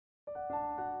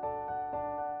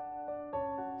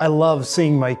I love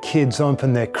seeing my kids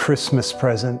open their Christmas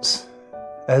presents.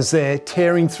 As they're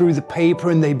tearing through the paper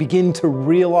and they begin to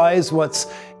realize what's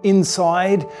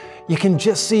inside, you can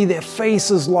just see their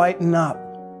faces lighten up.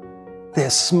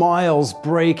 Their smiles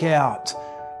break out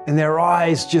and their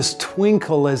eyes just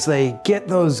twinkle as they get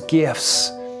those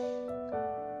gifts.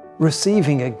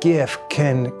 Receiving a gift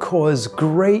can cause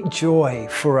great joy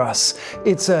for us.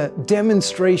 It's a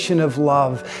demonstration of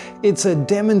love. It's a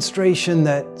demonstration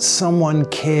that someone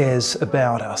cares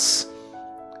about us.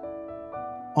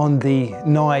 On the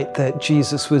night that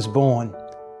Jesus was born,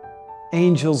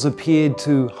 angels appeared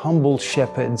to humble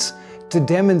shepherds to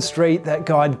demonstrate that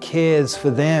God cares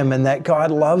for them and that God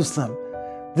loves them.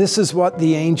 This is what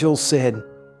the angel said,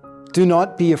 "Do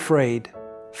not be afraid.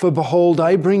 For behold,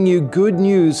 I bring you good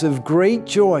news of great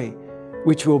joy,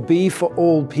 which will be for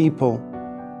all people.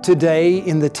 Today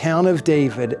in the town of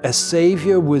David, a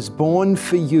Savior was born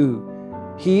for you.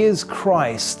 He is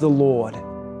Christ the Lord."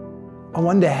 I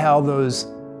wonder how those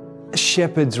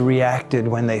shepherds reacted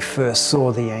when they first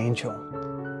saw the angel.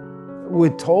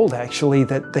 We're told actually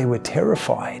that they were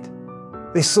terrified.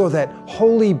 They saw that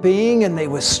holy being and they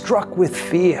were struck with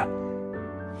fear.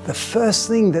 The first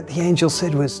thing that the angel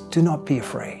said was, "Do not be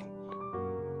afraid."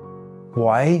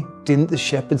 Why didn't the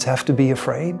shepherds have to be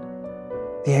afraid?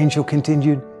 The angel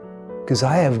continued, "Because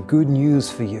I have good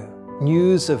news for you,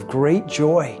 news of great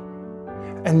joy."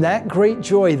 And that great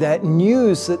joy, that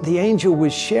news that the angel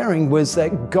was sharing was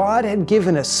that God had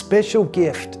given a special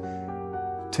gift.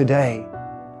 Today,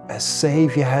 a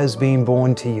Savior has been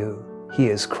born to you. He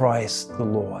is Christ the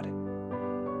Lord.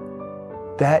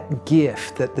 That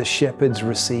gift that the shepherds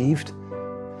received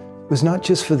was not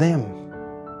just for them.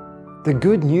 The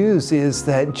good news is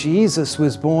that Jesus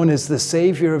was born as the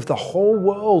Savior of the whole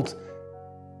world.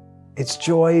 It's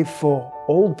joy for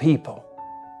all people.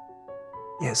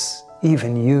 Yes,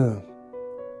 even you.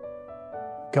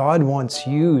 God wants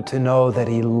you to know that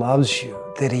He loves you,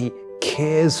 that He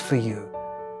cares for you,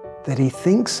 that He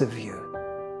thinks of you.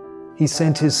 He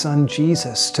sent His Son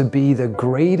Jesus to be the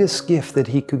greatest gift that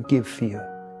He could give for you.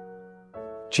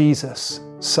 Jesus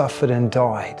suffered and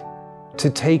died to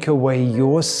take away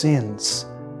your sins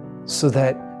so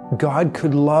that God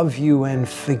could love you and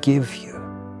forgive you.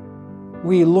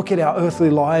 We look at our earthly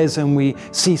lives and we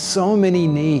see so many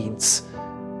needs.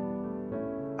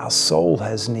 Our soul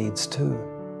has needs too.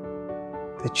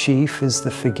 The chief is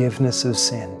the forgiveness of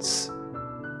sins.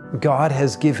 God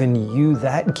has given you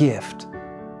that gift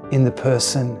in the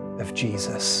person of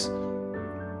Jesus.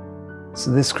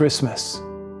 So this Christmas,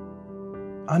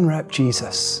 unwrap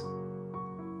Jesus.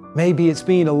 Maybe it's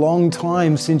been a long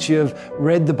time since you've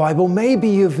read the Bible. Maybe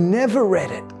you've never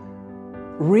read it.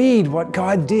 Read what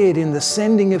God did in the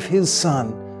sending of His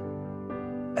Son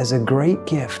as a great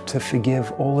gift to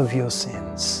forgive all of your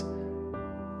sins.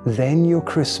 Then your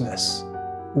Christmas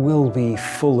will be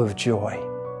full of joy.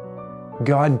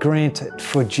 God grant it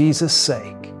for Jesus'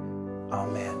 sake.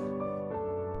 Amen.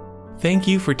 Thank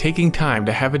you for taking time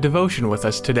to have a devotion with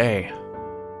us today.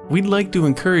 We'd like to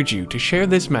encourage you to share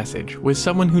this message with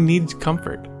someone who needs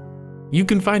comfort. You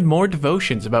can find more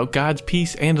devotions about God's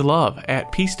peace and love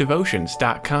at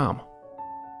peacedevotions.com.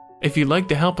 If you'd like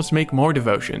to help us make more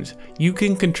devotions, you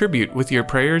can contribute with your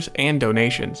prayers and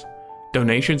donations.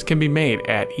 Donations can be made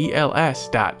at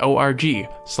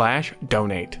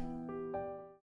els.org/donate.